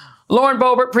 Lauren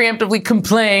Boebert preemptively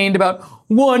complained about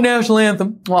one national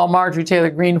anthem, while Marjorie Taylor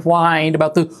Greene whined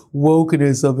about the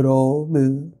wokeness of it all.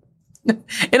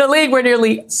 In a league where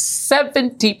nearly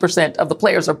 70% of the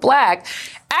players are Black,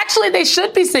 actually they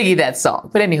should be singing that song.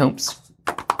 But anywho.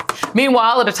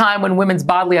 Meanwhile, at a time when women's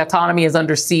bodily autonomy is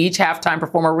under siege, halftime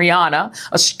performer Rihanna,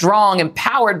 a strong,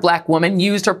 empowered Black woman,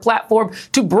 used her platform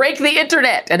to break the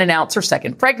internet and announce her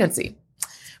second pregnancy.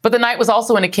 But the night was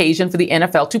also an occasion for the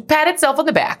NFL to pat itself on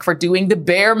the back for doing the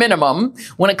bare minimum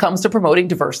when it comes to promoting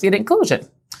diversity and inclusion.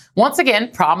 Once again,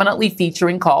 prominently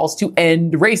featuring calls to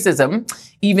end racism,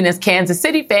 even as Kansas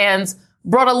City fans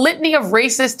brought a litany of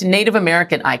racist Native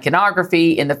American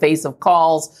iconography in the face of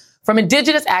calls from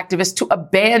indigenous activists to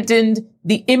abandon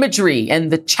the imagery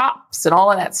and the chops and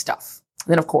all of that stuff.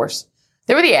 And then, of course,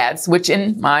 there were the ads, which,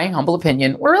 in my humble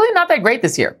opinion, were really not that great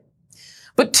this year.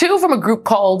 But 2 from a group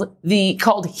called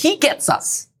He Gets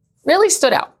Us really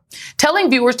stood out, telling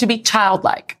viewers to be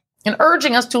childlike and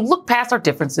urging us to look past our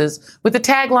differences with the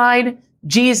tagline,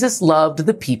 Jesus loved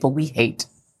the people we hate.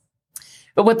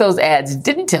 But what those ads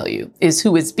didn't tell you is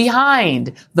who is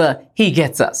behind the He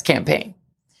Gets Us campaign.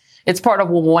 It's part of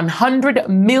a $100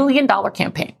 million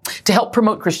campaign to help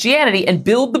promote Christianity and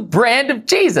build the brand of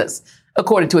Jesus,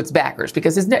 according to its backers,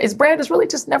 because his brand has really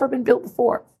just never been built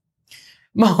before.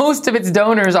 Most of its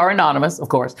donors are anonymous, of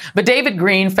course, but David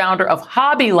Green, founder of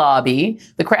Hobby Lobby,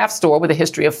 the craft store with a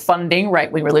history of funding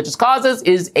right-wing religious causes,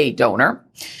 is a donor.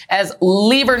 As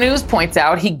Lever News points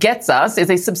out, He Gets Us is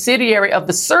a subsidiary of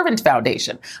the Servant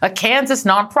Foundation, a Kansas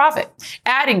nonprofit.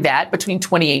 Adding that, between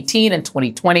 2018 and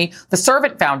 2020, the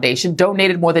Servant Foundation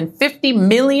donated more than $50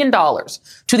 million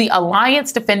to the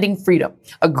Alliance Defending Freedom,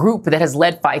 a group that has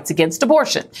led fights against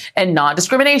abortion and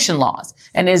non-discrimination laws,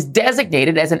 and is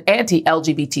designated as an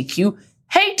anti-LGBTQ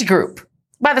hate group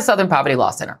by the Southern Poverty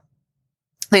Law Center.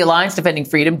 The Alliance Defending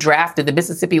Freedom drafted the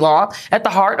Mississippi law at the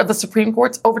heart of the Supreme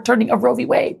Court's overturning of Roe v.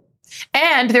 Wade.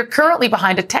 And they're currently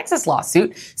behind a Texas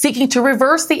lawsuit seeking to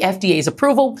reverse the FDA's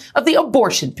approval of the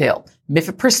abortion pill,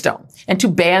 mifepristone, and to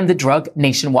ban the drug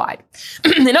nationwide.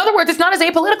 In other words, it's not as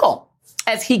apolitical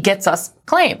as He Gets Us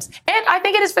claims. And I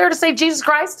think it is fair to say Jesus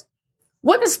Christ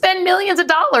wouldn't spend millions of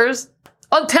dollars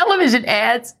on television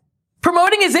ads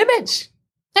promoting his image.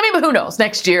 But who knows?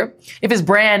 Next year, if his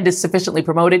brand is sufficiently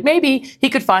promoted, maybe he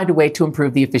could find a way to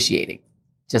improve the officiating.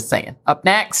 Just saying. Up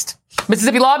next,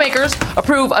 Mississippi lawmakers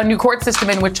approve a new court system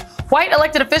in which white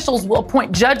elected officials will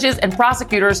appoint judges and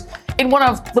prosecutors in one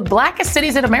of the blackest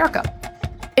cities in America,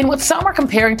 in what some are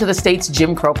comparing to the state's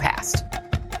Jim Crow past.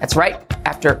 That's right,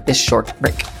 after this short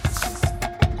break.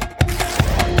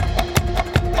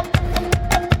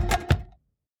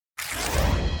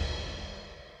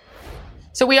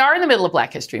 So we are in the middle of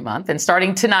Black History Month, and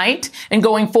starting tonight and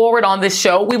going forward on this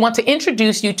show, we want to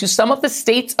introduce you to some of the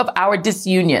states of our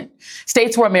disunion,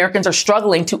 states where Americans are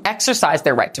struggling to exercise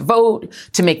their right to vote,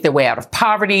 to make their way out of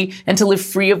poverty, and to live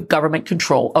free of government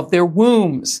control of their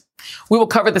wombs. We will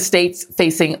cover the states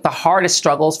facing the hardest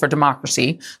struggles for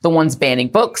democracy, the ones banning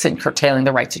books and curtailing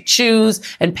the right to choose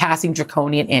and passing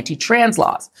draconian anti-trans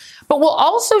laws. But we'll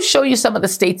also show you some of the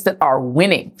states that are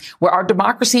winning, where our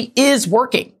democracy is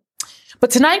working. But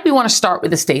tonight we want to start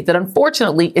with a state that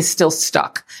unfortunately is still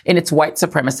stuck in its white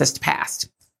supremacist past,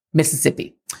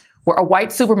 Mississippi, where a white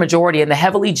supermajority in the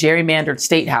heavily gerrymandered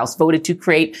state house voted to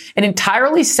create an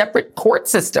entirely separate court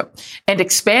system and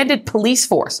expanded police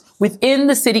force within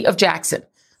the city of Jackson,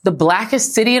 the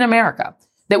blackest city in America,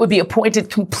 that would be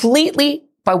appointed completely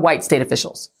by white state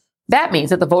officials. That means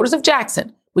that the voters of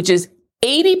Jackson, which is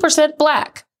 80%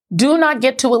 black, do not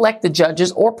get to elect the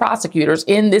judges or prosecutors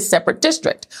in this separate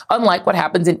district, unlike what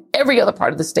happens in every other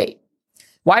part of the state.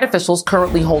 White officials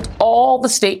currently hold all the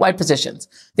statewide positions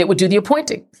that would do the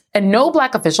appointing, and no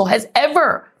black official has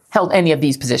ever held any of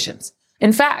these positions.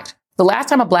 In fact, the last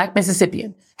time a black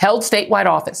Mississippian held statewide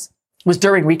office was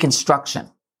during Reconstruction.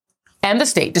 And the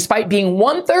state, despite being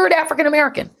 1/3 African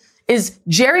American, is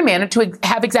gerrymandered to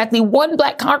have exactly one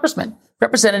black congressman,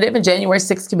 Representative and January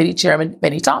 6th Committee Chairman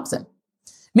Benny Thompson.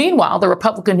 Meanwhile, the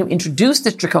Republican who introduced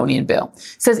this draconian bill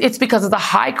says it's because of the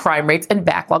high crime rates and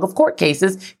backlog of court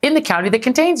cases in the county that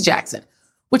contains Jackson,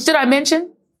 which, did I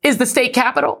mention, is the state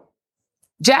capital.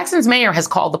 Jackson's mayor has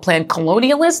called the plan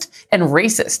colonialist and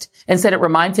racist and said it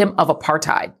reminds him of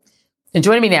apartheid. And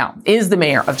joining me now is the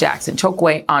mayor of Jackson,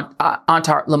 Chokwe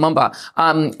Antar Lumumba.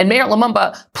 And Mayor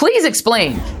Lumumba, please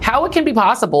explain how it can be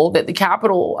possible that the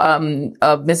capital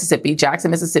of Mississippi,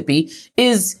 Jackson, Mississippi,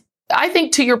 is, I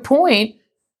think, to your point,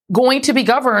 going to be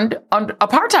governed under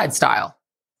apartheid style.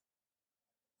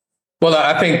 Well,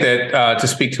 I think that to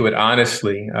speak to it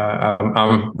honestly,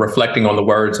 I'm reflecting on the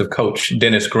words of Coach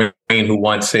Dennis Green, who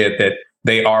once said that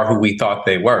they are who we thought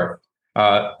they were.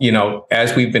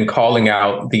 As we've been calling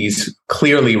out these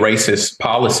clearly racist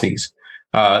policies,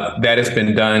 that has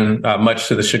been done much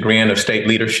to the chagrin of state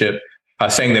leadership,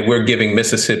 saying that we're giving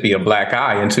Mississippi a black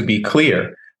eye. And to be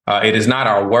clear, it is not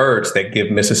our words that give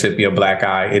Mississippi a black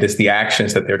eye. It is the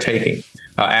actions that they're taking,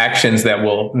 actions that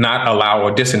will not allow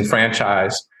or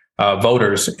disenfranchise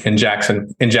voters in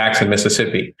Jackson,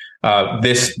 Mississippi.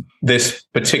 This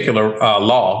particular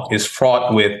law is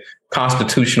fraught with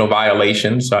constitutional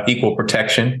violations, equal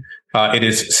protection. It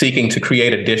is seeking to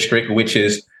create a district which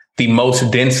is the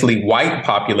most densely white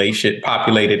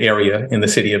populated area in the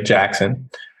city of Jackson.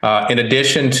 In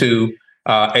addition to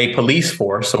a police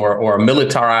force or a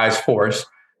militarized force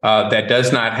that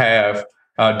does not have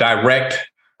direct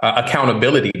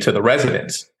accountability to the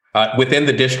residents. Within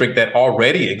the district that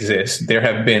already exists, there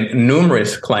have been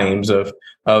numerous claims of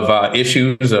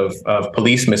issues of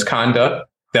police misconduct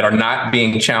that are not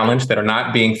being challenged, that are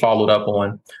not being followed up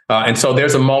on. And so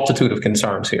there's a multitude of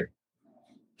concerns here.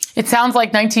 It sounds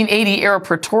like 1980 era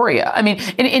Pretoria. I mean,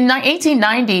 in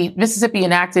 1890, Mississippi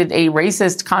enacted a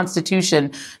racist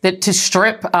constitution that to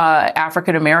strip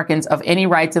African Americans of any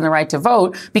rights and the right to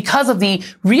vote because of the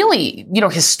really,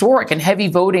 historic and heavy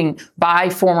voting by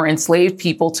former enslaved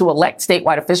people to elect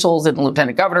statewide officials and the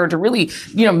lieutenant governor to really,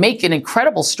 make an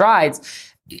incredible strides.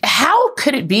 How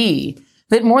could it be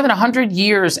that more than 100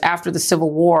 years after the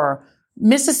Civil War,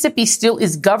 Mississippi still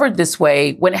is governed this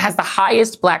way when it has the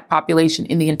highest black population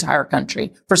in the entire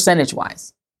country,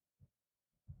 percentage-wise?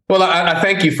 Well, I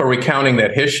thank you for recounting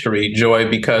that history, Joy,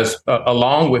 because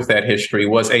along with that history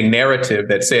was a narrative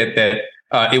that said that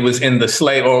it was in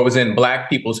it was in black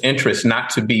people's interest not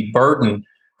to be burdened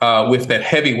with that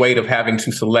heavy weight of having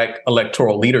to select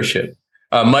electoral leadership,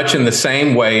 much in the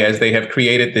same way as they have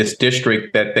created this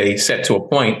district that they set to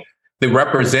appoint. The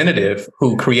representative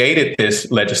who created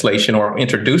this legislation or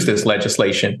introduced this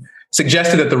legislation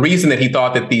suggested that the reason that he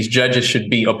thought that these judges should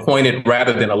be appointed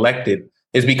rather than elected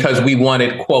is because we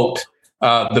wanted, quote,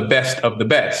 the best of the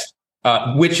best,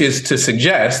 which is to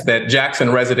suggest that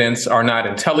Jackson residents are not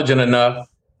intelligent enough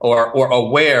or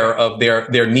aware of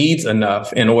their needs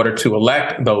enough in order to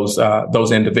elect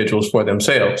those individuals for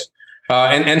themselves.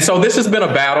 And so this has been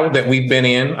a battle that we've been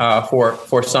in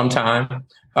for some time.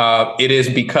 It is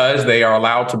because they are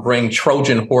allowed to bring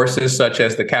Trojan horses, such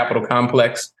as the Capitol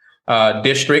Complex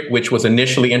district, which was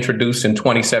initially introduced in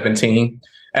 2017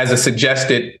 as a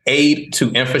suggested aid to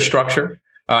infrastructure.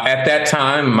 At that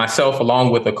time, myself,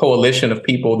 along with a coalition of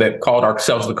people that called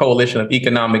ourselves the Coalition of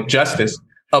Economic Justice,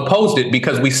 opposed it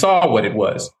because we saw what it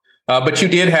was. But you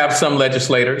did have some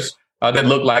legislators that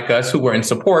looked like us who were in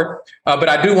support. But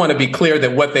I do want to be clear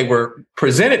that what they were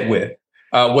presented with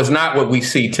was not what we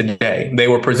see today. They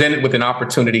were presented with an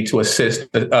opportunity to assist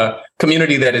a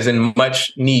community that is in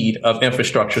much need of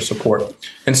infrastructure support.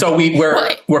 And so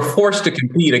we're forced to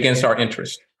compete against our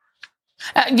interests.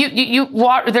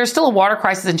 There's still a water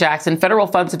crisis in Jackson. Federal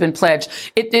funds have been pledged.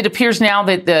 It appears now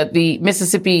that the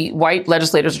Mississippi white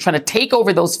legislators are trying to take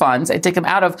over those funds and take them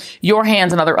out of your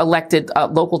hands and other elected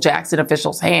local Jackson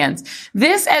officials' hands.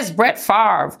 This, as Brett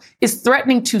Favre is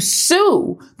threatening to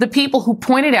sue the people who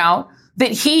pointed out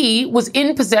that he was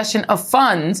in possession of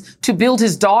funds to build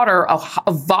his daughter a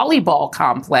volleyball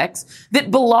complex that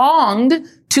belonged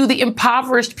to the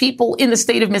impoverished people in the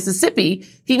state of Mississippi.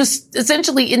 He was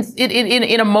essentially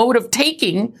in a mode of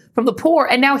taking from the poor,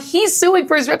 and now he's suing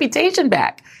for his reputation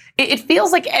back. It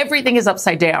feels like everything is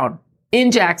upside down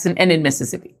in Jackson and in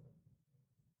Mississippi.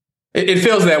 It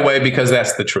feels that way because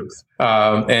that's the truth.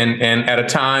 And at a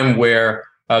time where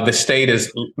the state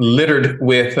is littered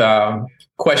with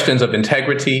questions of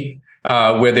integrity,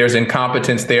 where there's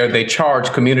incompetence there. They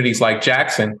charge communities like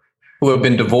Jackson, who have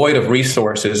been devoid of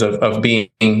resources, of being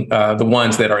the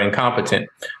ones that are incompetent.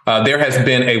 There has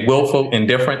been a willful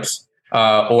indifference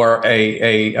or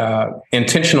a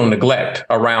intentional neglect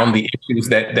around the issues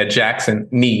that Jackson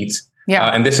needs. Yeah.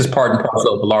 And this is part and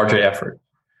parcel of the larger effort.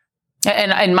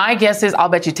 And my guess is I'll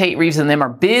bet you Tate Reeves and them are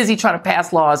busy trying to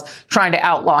pass laws, trying to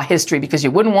outlaw history, because you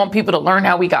wouldn't want people to learn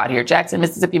how we got here. Jackson,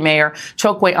 Mississippi Mayor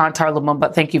Chokwe Antar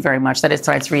Lumumba, thank you very much. That is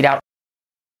tonight's ReidOut.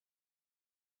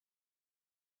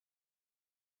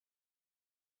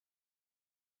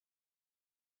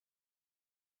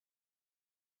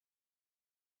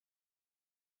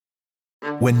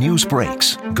 When news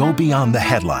breaks, go beyond the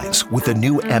headlines with the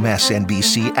new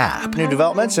MSNBC app. New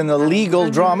developments in the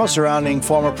legal drama surrounding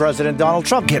former President Donald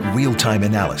Trump. Get real-time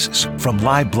analysis from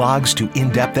live blogs to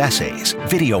in-depth essays,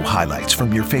 video highlights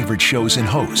from your favorite shows and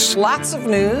hosts. Lots of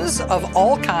news of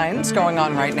all kinds going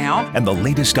on right now. And the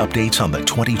latest updates on the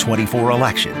 2024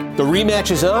 election. The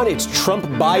rematch is on. It's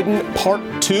Trump-Biden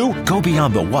Part 2. Go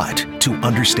beyond the what to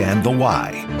understand the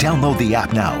why. Download the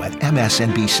app now at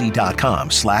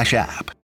msnbc.com/app.